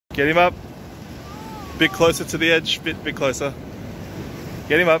Get him up. Bit closer to the edge. Bit closer.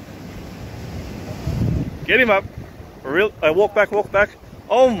 Get him up. Get him up. Walk back. Walk back.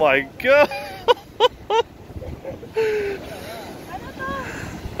 Oh my god.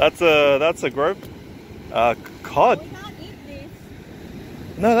 That's a grope. Cod. We not eat this.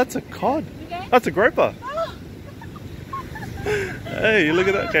 No, that's a cod. Okay. That's a groper. Oh. Hey, look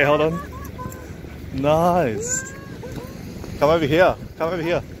at that. Okay, hold on. Nice. Come over here. Come over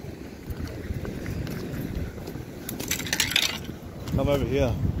here. Come over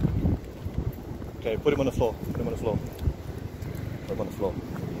here. Okay, put him on the floor. Put him on the floor. Put him on the floor.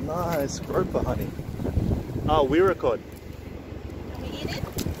 Nice groper, honey. Ah, we're a cod. Can we eat it?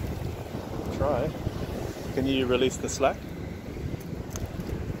 Try. Can you release the slack?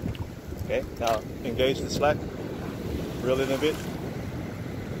 Okay, now engage the slack. Reel in a bit.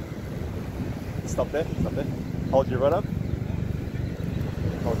 Stop there. Stop there. Hold your rod up.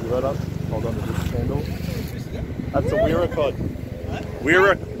 Hold your rod up. Hold on to this handle. That's a we're a cod.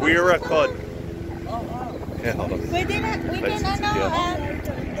 We're a cod. Yeah, hold on. We didn't know.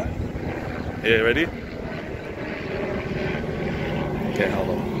 Yeah, ready? Okay, hold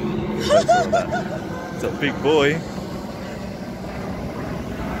on. It's a big boy.